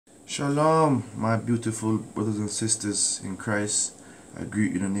Shalom, my beautiful brothers and sisters in Christ. I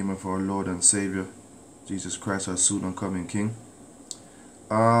greet you in the name of our Lord and Savior, Jesus Christ, our soon and coming King.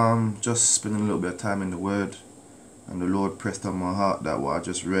 Just spending a little bit of time in the Word, and the Lord pressed on my heart that what I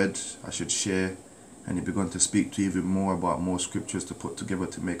just read, I should share, and He began to speak to even more about more scriptures to put together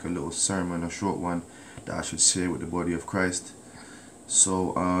to make a little sermon, a short one, that I should share with the body of Christ.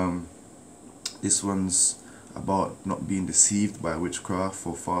 So, this one's about not being deceived by witchcraft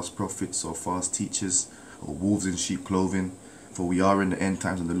or false prophets or false teachers or wolves in sheep clothing. For we are in the end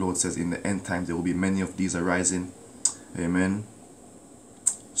times, and the Lord says in the end times there will be many of these arising. Amen.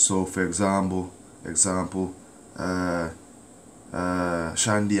 So for example, Shandy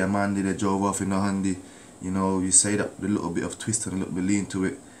Amandi they drove off in a handy. You know, you say that with a little bit of twist and a little bit lean to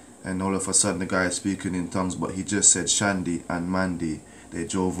it, and all of a sudden the guy is speaking in tongues, but he just said Shandy and Mandy they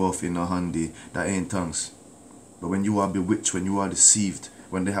drove off in a handy. That ain't tongues. But when you are bewitched, when you are deceived,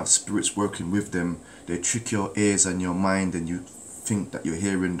 when they have spirits working with them, they trick your ears and your mind, and you think that you're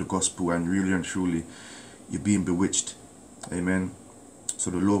hearing the gospel, and really and truly you're being bewitched. Amen. So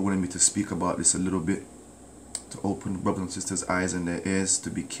the Lord wanted me to speak about this a little bit, to open brothers and sisters' eyes and their ears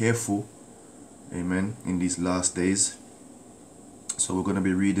to be careful, amen, in these last days. So we're going to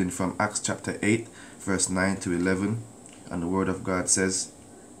be reading from Acts chapter 8 verse 9 to 11, and the word of God says,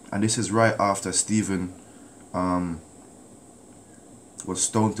 and this is right after Stephen was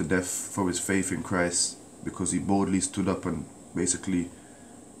stoned to death for his faith in Christ, because he boldly stood up and basically,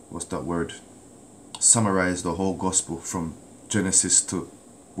 what's that word, summarized the whole gospel from Genesis to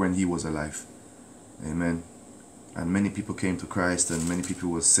when he was alive. Amen. And many people came to Christ, and many people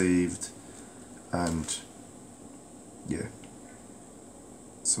were saved, and yeah,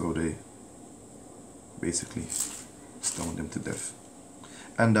 so they basically stoned him to death.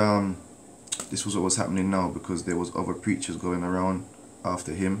 And this was what was happening now, because there was other preachers going around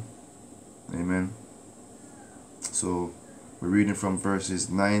after him. Amen. So we're reading from verses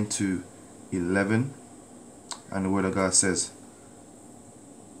 9 to 11, and the word of God says,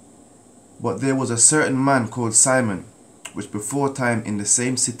 but there was a certain man called Simon, which before time in the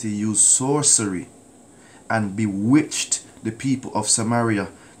same city used sorcery, and bewitched the people of Samaria,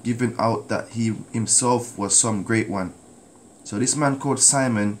 giving out that he himself was some great one. So this man called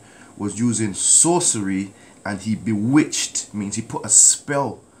Simon was using sorcery, and he bewitched, means he put a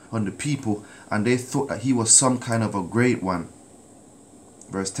spell on the people, and they thought that he was some kind of a great one.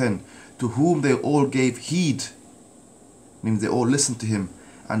 Verse 10, to whom they all gave heed, means they all listened to him,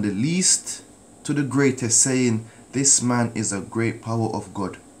 and the least to the greatest, saying, this man is a great power of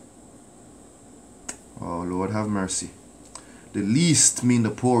God. Oh Lord, have mercy. The least mean the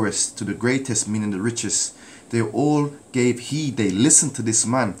poorest, to the greatest meaning the richest. They all gave heed, they listened to this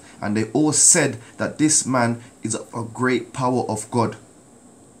man, and they all said that this man is a great power of God.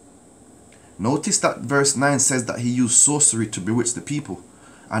 Notice that verse 9 says that he used sorcery to bewitch the people,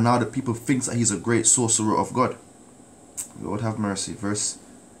 and now the people think that he's a great sorcerer of God. Lord have mercy. Verse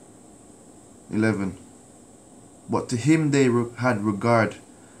 11, but to him they had regard,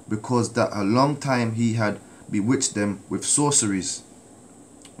 because that a long time he had bewitched them with sorceries.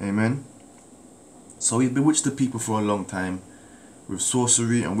 Amen. So he bewitched the people for a long time with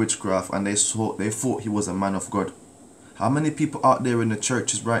sorcery and witchcraft, and they thought he was a man of God. How many people out there in the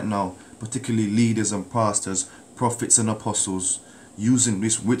churches right now, particularly leaders and pastors, prophets and apostles, using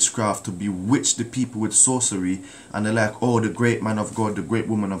this witchcraft to bewitch the people with sorcery, and they're like, oh, the great man of God, the great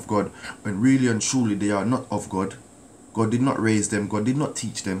woman of God, when really and truly they are not of God. God did not raise them, God did not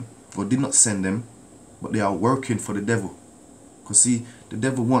teach them, God did not send them, but they are working for the devil. Because see, the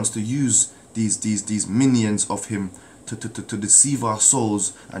devil wants to use these minions of him to deceive our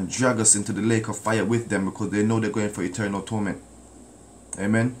souls and drag us into the lake of fire with them, because they know they're going for eternal torment.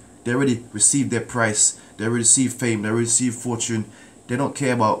 Amen. They already received their price, they already received fame, they already received fortune. They don't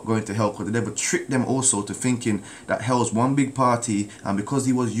care about going to hell, because the devil tricked them also to thinking that hell is one big party, and because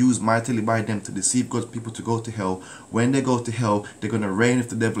he was used mightily by them to deceive God's people to go to hell, when they go to hell, they're going to reign with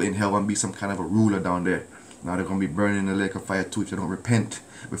the devil in hell and be some kind of a ruler down there. Now they're going to be burning in the lake of fire too if they don't repent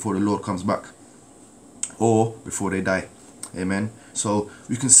before the Lord comes back, or before they die. Amen. So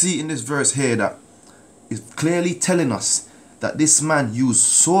we can see in this verse here that it's clearly telling us that this man used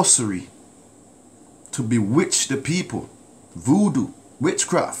sorcery to bewitch the people, voodoo,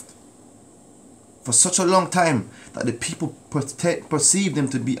 witchcraft, for such a long time that the people perceived him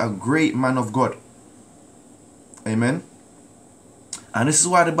to be a great man of God. Amen. And this is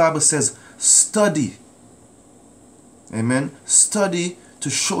why the Bible says, study. Amen. Study to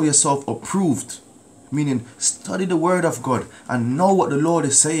show yourself approved. Meaning, study the word of God and know what the Lord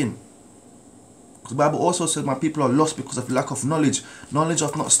is saying. The Bible also says my people are lost because of lack of knowledge. Knowledge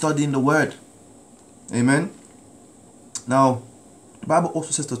of not studying the word. Amen. Now, the Bible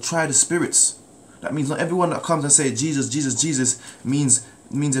also says to try the spirits. That means not everyone that comes and say Jesus, Jesus, Jesus means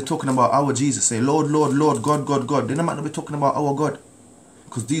they're talking about our Jesus. Say Lord, Lord, Lord, God, God, God. They might not be talking about our God.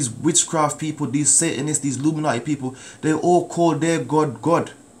 Because these witchcraft people, these Satanists, these Illuminati people, they all call their God,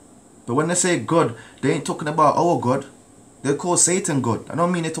 God. But when they say God, they ain't talking about our God. They call Satan God. I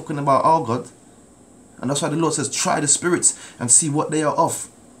don't mean they're talking about our God. And that's why the Lord says, try the spirits and see what they are of.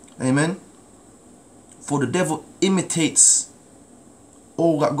 Amen. For the devil imitates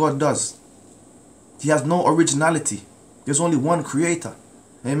all that God does. He has no originality. There's only one creator.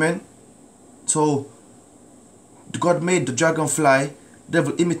 Amen. So God made the dragonfly,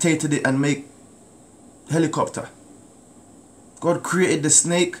 devil imitated it and made helicopter. God created the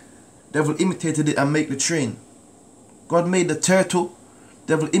snake, devil imitated it and made the train. God made the turtle,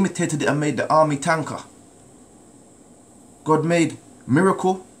 devil imitated it and made the army tanker. God made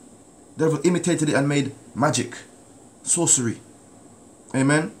miracle, devil imitated it and made magic, sorcery.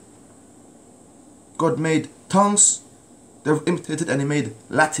 Amen. God made tongues, devil imitated and he made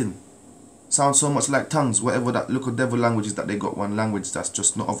Latin. Sounds so much like tongues, whatever that local devil languages that they got, one language that's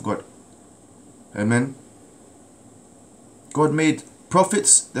just not of God. Amen. God made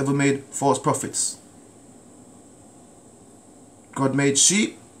prophets, devil made false prophets. God made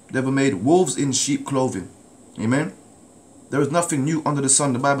sheep, devil made wolves in sheep clothing. Amen. There is nothing new under the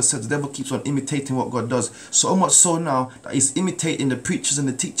sun. The Bible says the devil keeps on imitating what God does. So much so now that he's imitating the preachers and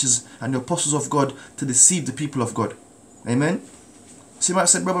the teachers and the apostles of God to deceive the people of God. Amen. So you might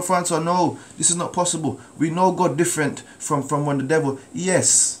say, Brother Francois, no, this is not possible. We know God different from when the devil.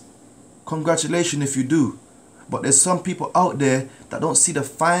 Yes. Congratulations if you do. But there's some people out there that don't see the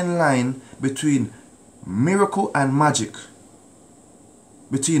fine line between miracle and magic.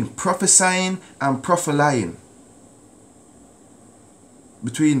 Between prophesying and prophesying.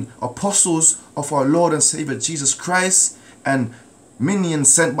 Between apostles of our Lord and Savior Jesus Christ and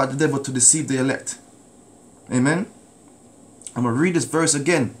minions sent by the devil to deceive the elect. Amen. I'm going to read this verse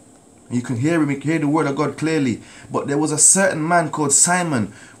again. You can hear the word of God clearly. But there was a certain man called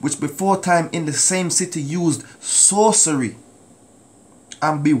Simon, which before time in the same city used sorcery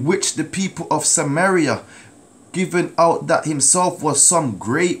and bewitched the people of Samaria, giving out that himself was some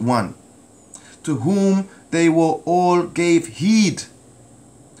great one, to whom they were all gave heed,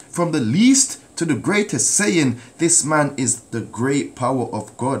 from the least to the greatest, saying, this man is the great power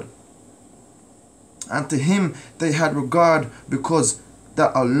of God. And to him they had regard, because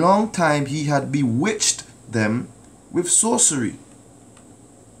that a long time he had bewitched them with sorcery.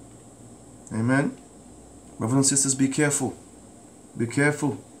 Amen. Brothers and sisters, be careful. Be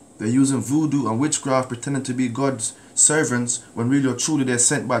careful. They're using voodoo and witchcraft, pretending to be God's servants, when really or truly they're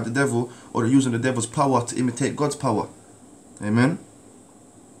sent by the devil, or they're using the devil's power to imitate God's power. Amen.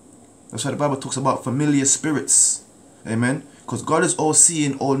 That's why the Bible talks about familiar spirits. Amen. Because God is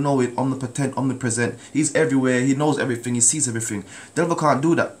all-seeing, all-knowing, omnipotent, omnipresent. He's everywhere. He knows everything. He sees everything. The devil can't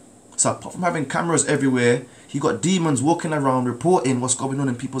do that. So apart from having cameras everywhere, he got demons walking around reporting what's going on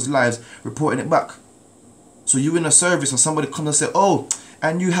in people's lives, reporting it back. So you in a service and somebody comes and say, oh,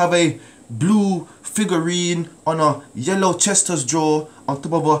 and you have a blue figurine on a yellow Chester's drawer on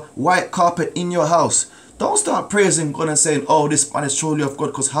top of a white carpet in your house. Don't start praising God and saying, oh, this man is truly of God,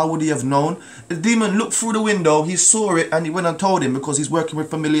 because how would he have known? The demon looked through the window, he saw it, and he went and told him, because he's working with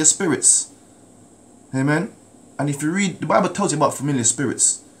familiar spirits. Amen. And if you read, the Bible tells you about familiar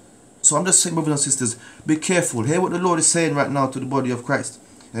spirits. So I'm just saying, brothers and sisters, be careful. Hear what the Lord is saying right now to the body of Christ.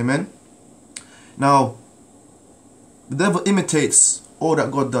 Amen. Now, the devil imitates all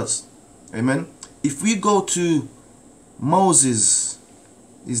that God does. Amen. If we go to Moses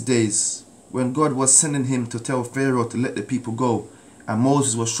these days, when God was sending him to tell Pharaoh to let the people go, and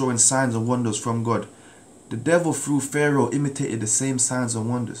Moses was showing signs and wonders from God, the devil through Pharaoh imitated the same signs and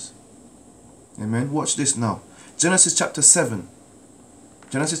wonders. Amen. Watch this now. Genesis chapter 7.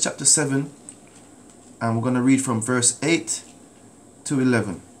 Genesis chapter 7, and we're going to read from verse 8 to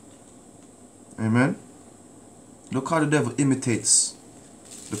 11. Amen. Look how the devil imitates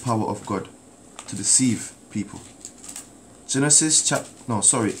the power of God to deceive people.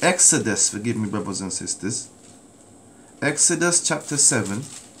 Exodus, forgive me, brothers and sisters. Exodus chapter 7,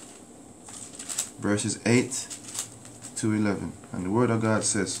 verses 8 to 11. And the word of God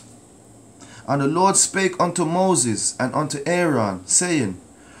says, and the Lord spake unto Moses and unto Aaron, saying,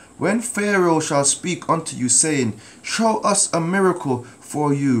 when Pharaoh shall speak unto you, saying, show us a miracle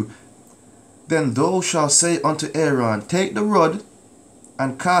for you, then thou shalt say unto Aaron, take the rod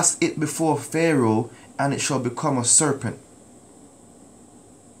and cast it before Pharaoh, and it shall become a serpent.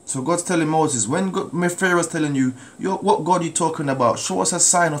 So God's telling Moses, when Pharaoh's telling you, what God you talking about? Show us a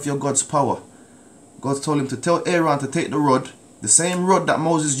sign of your God's power. God told him to tell Aaron to take the rod, the same rod that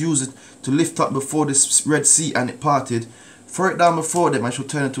Moses used to lift up before the Red Sea and it parted, throw it down before them and she'll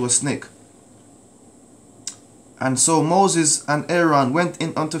turn into a snake. And so Moses and Aaron went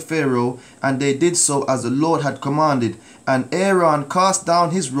in unto Pharaoh, and they did so as the Lord had commanded. And Aaron cast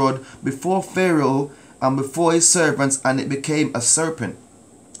down his rod before Pharaoh and before his servants, and it became a serpent.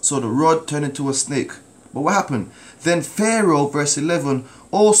 So the rod turned into a snake. But what happened? Then Pharaoh, verse 11,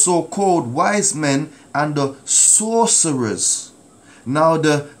 also called wise men and the sorcerers, now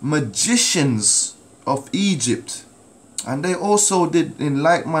the magicians of Egypt, and they also did in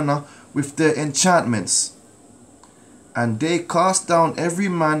like manner with their enchantments. And they cast down every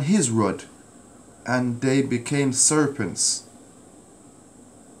man his rod, and they became serpents.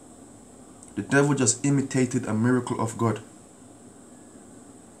 The devil just imitated a miracle of God.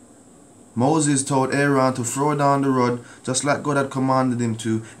 Moses told Aaron to throw down the rod just like God had commanded him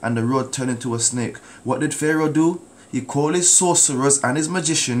to, and the rod turned into a snake. What did Pharaoh do? He called his sorcerers and his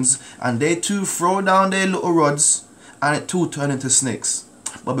magicians, and they too throw down their little rods, and it too turned into snakes.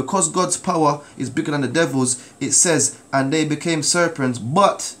 But because God's power is bigger than the devil's, it says, and they became serpents,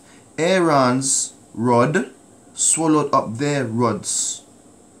 but Aaron's rod swallowed up their rods.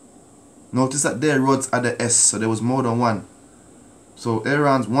 Notice that their rods are the S, so there was more than one. So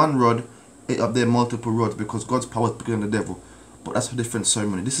Aaron's one rod ate up their multiple rods because God's power is bigger than the devil. But that's a different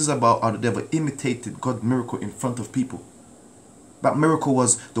ceremony. This is about how the devil imitated God's miracle in front of people. That miracle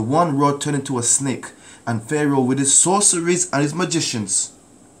was the one rod turned into a snake, and Pharaoh with his sorceries and his magicians.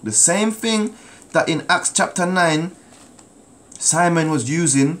 The same thing that in Acts chapter 9 Simon was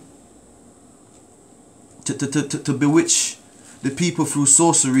using to bewitch the people through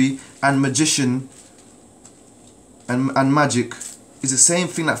sorcery and magician and magic is the same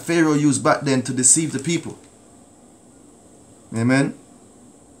thing that Pharaoh used back then to deceive the people. Amen.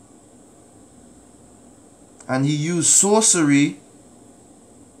 And he used sorcery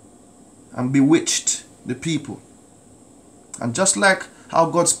and bewitched the people. And just like how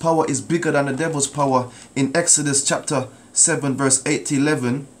God's power is bigger than the devil's power in Exodus chapter 7 verse 8 to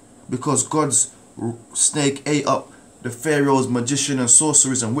 11, because God's snake ate up the Pharaoh's magician and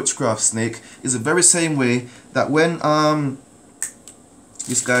sorcerers and witchcraft snake, is the very same way that when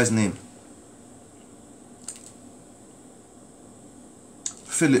this guy's name,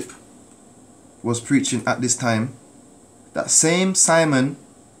 Philip, was preaching at this time, that same Simon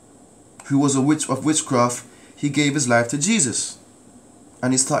who was a witch of witchcraft, he gave his life to Jesus.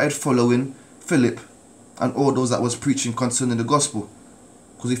 And he started following Philip and all those that was preaching concerning the gospel.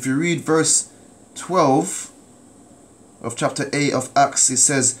 Because if you read verse 12 of chapter 8 of Acts, it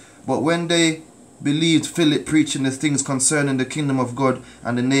says, but when they believed Philip preaching the things concerning the kingdom of God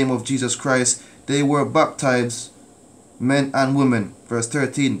and the name of Jesus Christ, they were baptized, men and women. Verse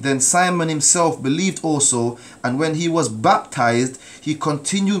 13, then Simon himself believed also, and when he was baptized, he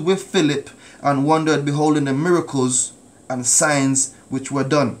continued with Philip and wondered, beholding the miracles and signs which were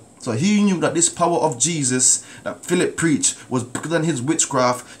done. So he knew that this power of Jesus that Philip preached was bigger than his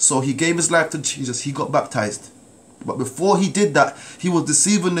witchcraft, so he gave his life to Jesus. He got baptized. But before he did that, he was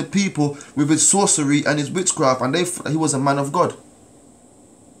deceiving the people with his sorcery and his witchcraft, and they thought he was a man of God.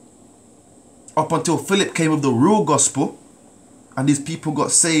 Up until Philip came with the real gospel, and these people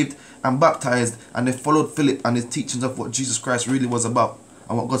got saved and baptized, and they followed Philip and his teachings of what Jesus Christ really was about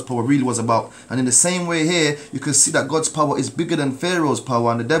and what God's power really was about. And in the same way here, you can see that God's power is bigger than Pharaoh's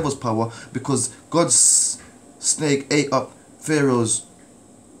power and the devil's power, because God's snake ate up Pharaoh's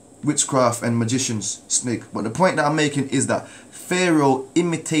witchcraft and magician's snake. But the point that I'm making is that Pharaoh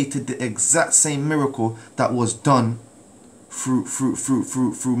imitated the exact same miracle that was done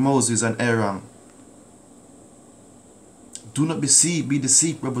through Moses and Aaron. Do not be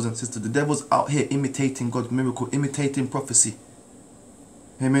deceived, brothers and sisters. The devil's out here imitating God's miracle, imitating prophecy.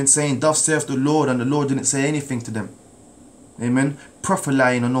 Amen. Saying, thus saith the Lord, and the Lord didn't say anything to them. Amen.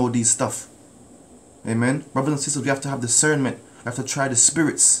 Prophesying on all these stuff. Amen. Brothers and sisters, we have to have discernment. We have to try the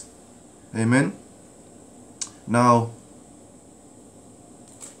spirits. Amen. Now,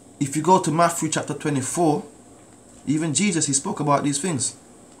 if you go to Matthew chapter 24, even Jesus, he spoke about these things.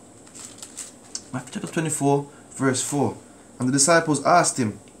 Matthew chapter 24, verse 4. And the disciples asked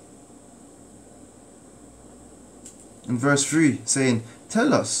him in verse 3, saying,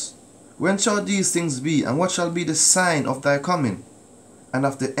 tell us, when shall these things be, and what shall be the sign of thy coming, and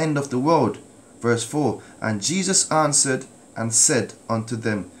of the end of the world? Verse 4. And Jesus answered and said unto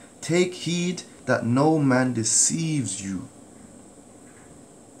them, take heed that no man deceives you.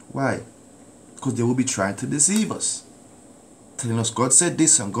 Why? Because they will be trying to deceive us. telling us God said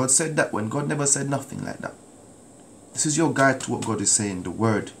this and God said that, when God never said nothing like that. This is your guide to what God is saying, the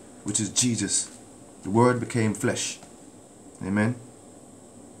Word, which is Jesus. The Word became flesh. Amen.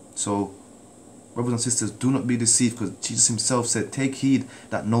 So, brothers and sisters, do not be deceived, because Jesus himself said, take heed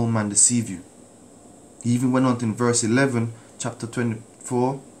that no man deceive you. He even went on in verse 11, chapter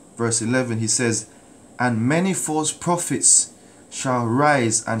 24, verse 11, he says, and many false prophets shall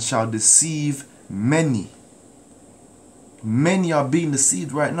rise and shall deceive many. Many are being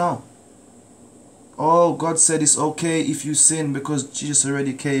deceived right now. Oh, God said it's okay if you sin because Jesus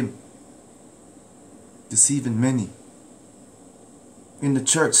already came. Deceiving many. In the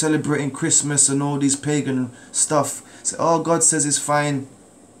church celebrating Christmas and all these pagan stuff. Say, oh, God says it's fine.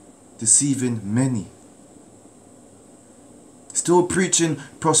 Deceiving many. Still preaching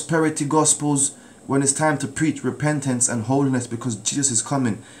prosperity gospels when it's time to preach repentance and holiness because Jesus is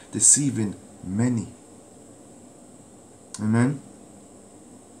coming. Deceiving many. Amen.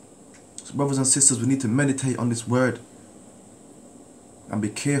 So brothers and sisters, we need to meditate on this word and be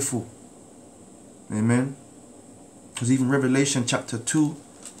careful. Amen. Because even Revelation chapter 2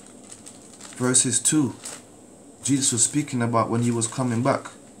 verses 2, Jesus was speaking about when he was coming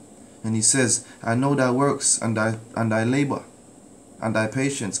back, and he says, I know thy works and thy labor and thy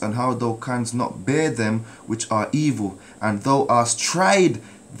patience, and how thou canst not bear them which are evil, and thou hast tried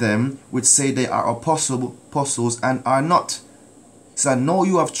them which say they are apostles and are not. He said, I know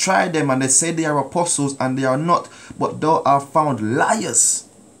you have tried them, and they say they are apostles and they are not, but thou art found liars.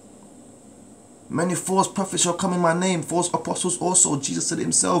 Many false prophets shall come in my name, false apostles also. Jesus said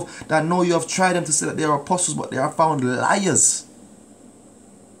himself that I know you have tried them to say that they are apostles, but they are found liars.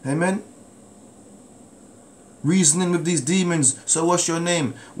 Amen. Reasoning with these demons. So what's your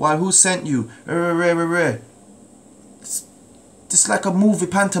name? Why, who sent you? It's like a movie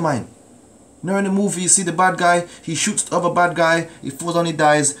pantomime. You know, in the movie you see the bad guy, he shoots the other bad guy, he falls on, he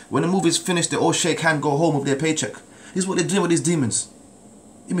dies. When the movie's finished, they all shake hands, go home with their paycheck. This is what they're doing with these demons.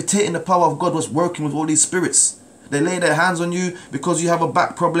 Imitating the power of God was working with all these spirits. They lay their hands on you because you have a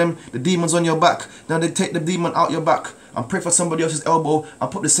back problem. The demon's on your back. Now they take the demon out your back and pray for somebody else's elbow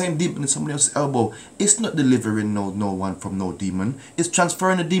and put the same demon in somebody else's elbow. It's not delivering no one from no demon. It's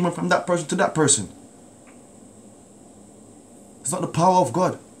transferring the demon from that person to that person. It's not the power of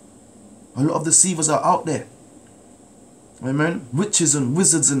God. A lot of deceivers are out there. Amen. Witches and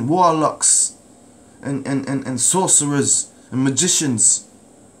wizards and warlocks and sorcerers and magicians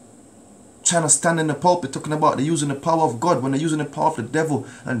trying to stand in the pulpit talking about they're using the power of God when they're using the power of the devil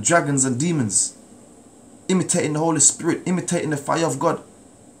and dragons and demons. Imitating the Holy Spirit, imitating the fire of God.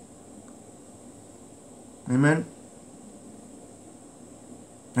 Amen.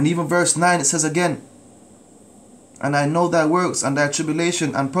 And even verse 9 it says again, and I know thy works and thy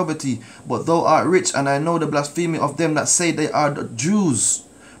tribulation and poverty, but thou art rich, and I know the blasphemy of them that say they are the Jews,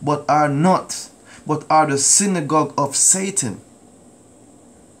 but are not, but are the synagogue of Satan.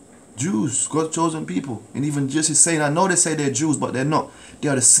 Jews, God's chosen people. And even Jesus is saying, I know they say they're Jews, but they're not. They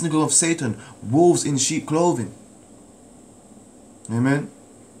are the synagogue of Satan, wolves in sheep clothing. Amen.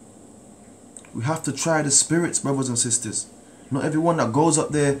 We have to try the spirits, brothers and sisters. Not everyone that goes up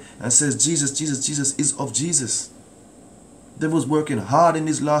there and says Jesus, Jesus, Jesus is of Jesus. The devil's working hard in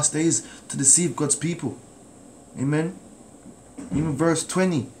these last days to deceive God's people. Amen. Even verse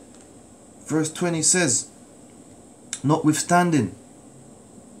 20. Verse 20 says, notwithstanding,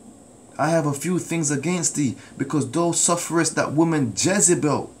 I have a few things against thee, because thou sufferest that woman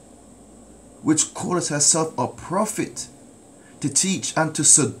Jezebel, which calleth herself a prophet, to teach and to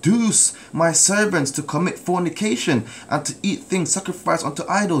seduce my servants to commit fornication and to eat things sacrificed unto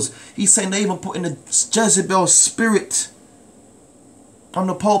idols. He's saying they even put in the Jezebel spirit on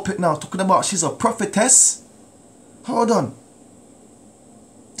the pulpit now, talking about she's a prophetess. Hold on.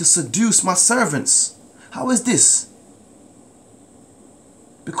 To seduce my servants. How is this?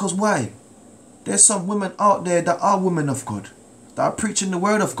 Because why? There's some women out there that are women of God, that are preaching the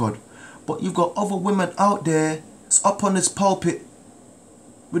word of God. But you've got other women out there that's up on this pulpit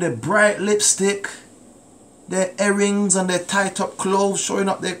with their bright lipstick, their earrings and their tight up clothes showing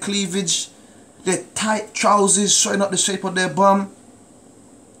up their cleavage, their tight trousers showing up the shape of their bum.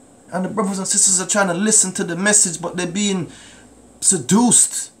 And the brothers and sisters are trying to listen to the message, but they're being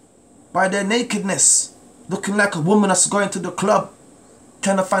seduced by their nakedness, looking like a woman that's going to the club,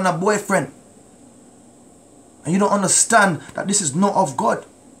 trying to find a boyfriend. And you don't understand that this is not of God.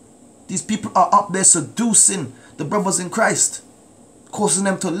 These people are up there seducing the brothers in Christ, causing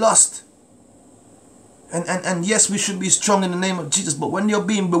them to lust. And yes, we should be strong in the name of Jesus, but when you're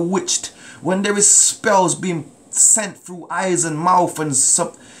being bewitched, when there is spells being sent through eyes and mouth and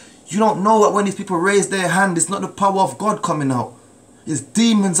You don't know that when these people raise their hand, it's not the power of God coming out. It's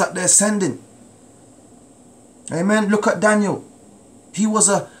demons that they're sending. Amen. Look at Daniel. He was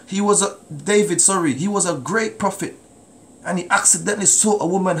a great prophet. And he accidentally saw a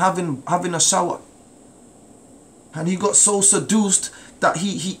woman having a shower. And he got so seduced that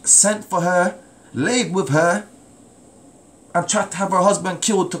he sent for her, laid with her, and tried to have her husband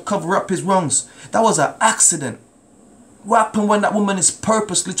killed to cover up his wrongs. That was an accident. What happened when that woman is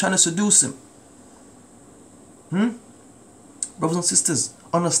purposely trying to seduce him? Brothers and sisters,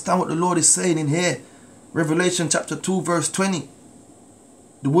 understand what the Lord is saying in here. Revelation chapter 2 verse 20.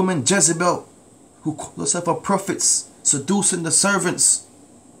 The woman Jezebel, who called herself a prophet, seducing the servants.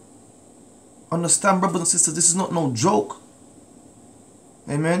 Understand, brothers and sisters, this is not no joke.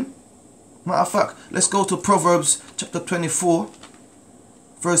 Amen. Matter of fact, let's go to Proverbs chapter 24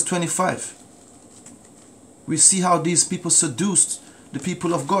 verse 25. We see how these people seduced the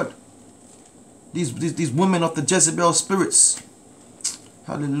people of God. These women of the Jezebel spirits.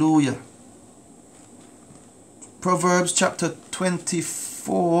 Hallelujah. Proverbs chapter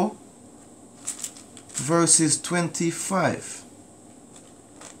 24 verses 25.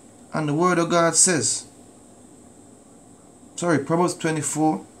 And the word of God says, Proverbs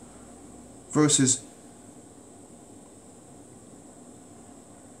 24 verses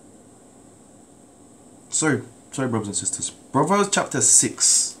brothers and sisters. Proverbs chapter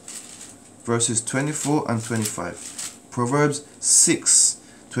 6 verses 24 and 25. Proverbs 6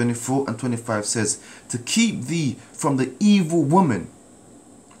 24 and 25 says, to keep thee from the evil woman,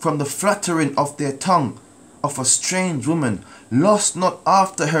 from the flattering of their tongue, of a strange woman. Lust not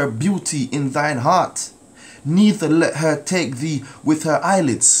after her beauty in thine heart, neither let her take thee with her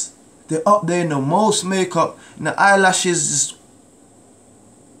eyelids. They're up there in the most makeup, and the eyelashes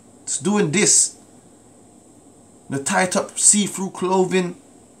just doing this. The tight up see-through clothing.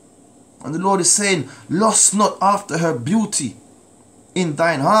 And the Lord is saying, lust not after her beauty in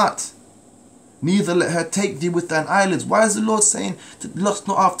thine heart, neither let her take thee with thine eyelids. Why is the Lord saying to lust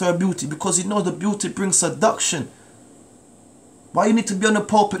not after her beauty? Because he knows the beauty brings seduction. Why you need to be on the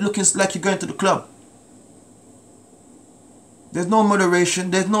pulpit looking like you're going to the club? There's no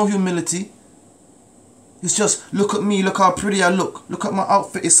moderation, there's no humility. It's just, look at me, look how pretty I look. Look at my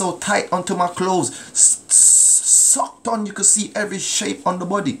outfit, it's so tight onto my clothes. Sucked on, you can see every shape on the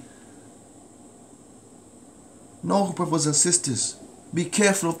body. No, brothers and sisters, be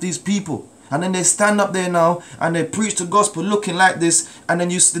careful of these people. And then they stand up there now and they preach the gospel looking like this, and then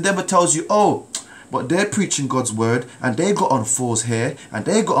the devil tells you, oh, but they're preaching God's word, and they got on false hair, and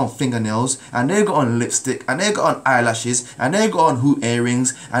they got on fingernails, and they got on lipstick, and they got on eyelashes, and they got on hoop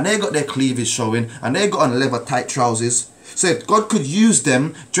earrings, and they got their cleavage showing, and they got on leather tight trousers. So if God could use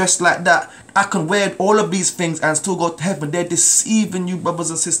them dressed like that, I can wear all of these things and still go to heaven. They're deceiving you,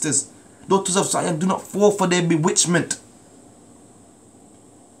 brothers and sisters. Daughters of Zion, do not fall for their bewitchment.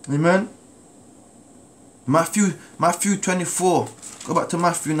 Amen. Matthew 24. Go back to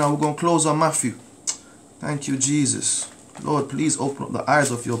Matthew now. We're going to close on Matthew. Thank you, Jesus. Lord, please open up the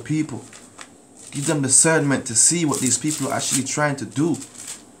eyes of your people. Give them discernment to see what these people are actually trying to do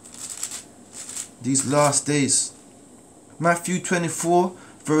these last days. Matthew 24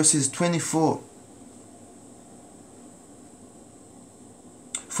 verses 24.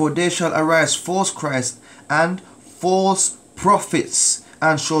 For there shall arise false Christs and false prophets,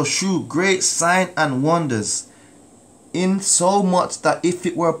 and shall shew great signs and wonders, in so much that if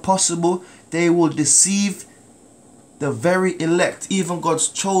it were possible, they will deceive the very elect. Even God's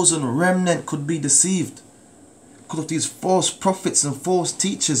chosen remnant could be deceived because of these false prophets and false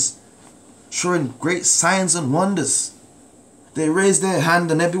teachers showing great signs and wonders. They raise their hand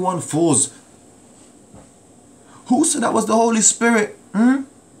and everyone falls. Who said that was the Holy Spirit?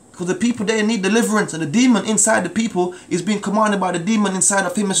 Because the people, they need deliverance, and the demon inside the people is being commanded by the demon inside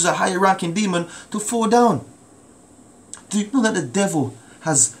of him, which is a higher ranking demon, to fall down. Do you know that the devil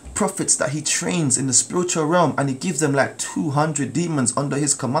has prophets that he trains in the spiritual realm, and he gives them like 200 demons under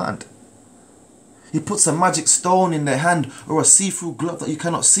his command? He puts a magic stone in their hand or a see-through glove that you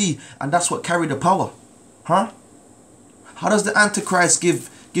cannot see, and that's what carry the power. Huh? How does the Antichrist give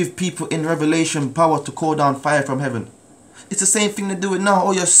people in Revelation power to call down fire from heaven? It's the same thing they do it now.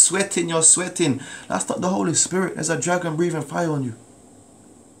 Oh, you're sweating. That's not the Holy Spirit. There's a dragon breathing fire on you.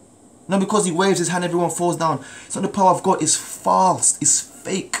 Not because he waves his hand, everyone falls down. It's not the power of God. It's false. It's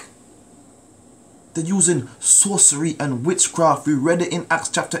fake. They're using sorcery and witchcraft. We read it in Acts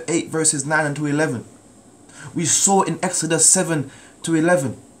chapter 8 verses 9 and to 11. We saw it in Exodus 7 to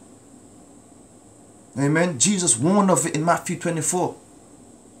 11. Amen. Jesus warned of it in Matthew 24.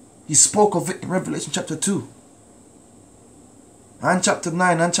 He spoke of it in Revelation chapter 2. And chapter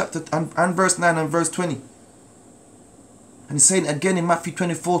 9 and verse 9 and verse 20. And he's saying again in Matthew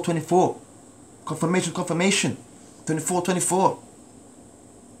 24:24. Confirmation. 24:24.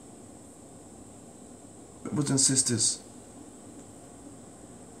 Brothers and sisters,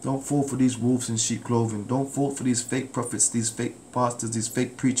 don't fall for these wolves in sheep clothing. Don't fall for these fake prophets, these fake pastors, these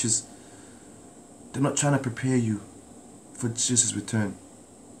fake preachers. They're not trying to prepare you for Jesus' return.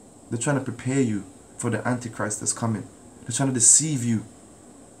 They're trying to prepare you for the Antichrist that's coming. They're trying to deceive you,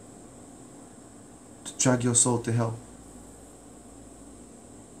 to drag your soul to hell.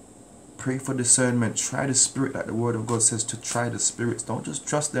 Pray for discernment. Try the spirit, like the word of God says, to try the spirits. Don't just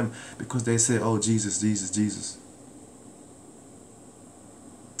trust them because they say, oh, Jesus, Jesus, Jesus.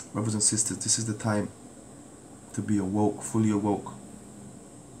 Brothers and sisters, this is the time to be awoke, fully awoke.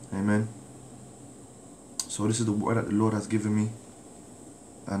 Amen. So this is the word that the Lord has given me.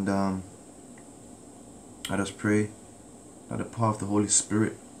 And I just pray that the power of the Holy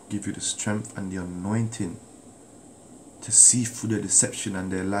Spirit give you the strength and the anointing to see through their deception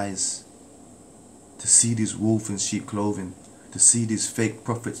and their lies. To see these wolves in sheep clothing. To see these fake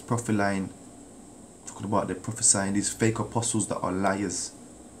prophets prophesying. Talking about they're prophesying. These fake apostles that are liars.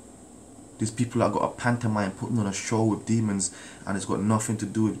 These people that got a pantomime putting on a show with demons, and it's got nothing to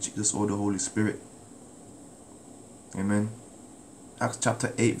do with Jesus or the Holy Spirit. Amen. Acts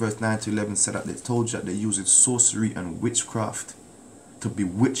chapter 8 verse 9 to 11 said that they told you that they used sorcery and witchcraft to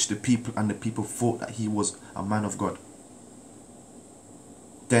bewitch the people, and the people thought that he was a man of God.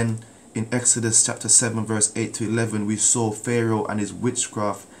 Then in Exodus chapter 7 verse 8 to 11 we saw Pharaoh and his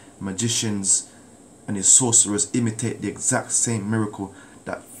witchcraft magicians and his sorcerers imitate the exact same miracle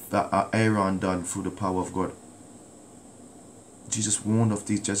that Aaron done through the power of God. Jesus warned of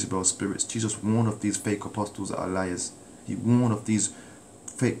these Jezebel spirits. Jesus warned of these fake apostles that are liars. He warned of these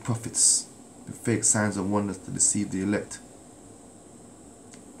fake prophets, the fake signs and wonders to deceive the elect.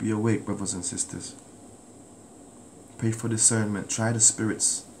 Be awake, brothers and sisters. Pray for discernment. Try the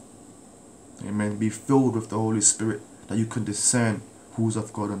spirits. Amen. Be filled with the Holy Spirit that you can discern who's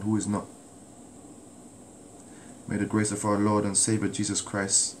of God and who is not. May the grace of our Lord and Savior Jesus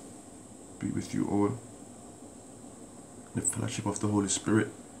Christ be with you all. The fellowship of the Holy Spirit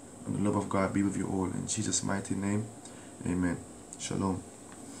and the love of God be with you all. In Jesus' mighty name, amen. Shalom.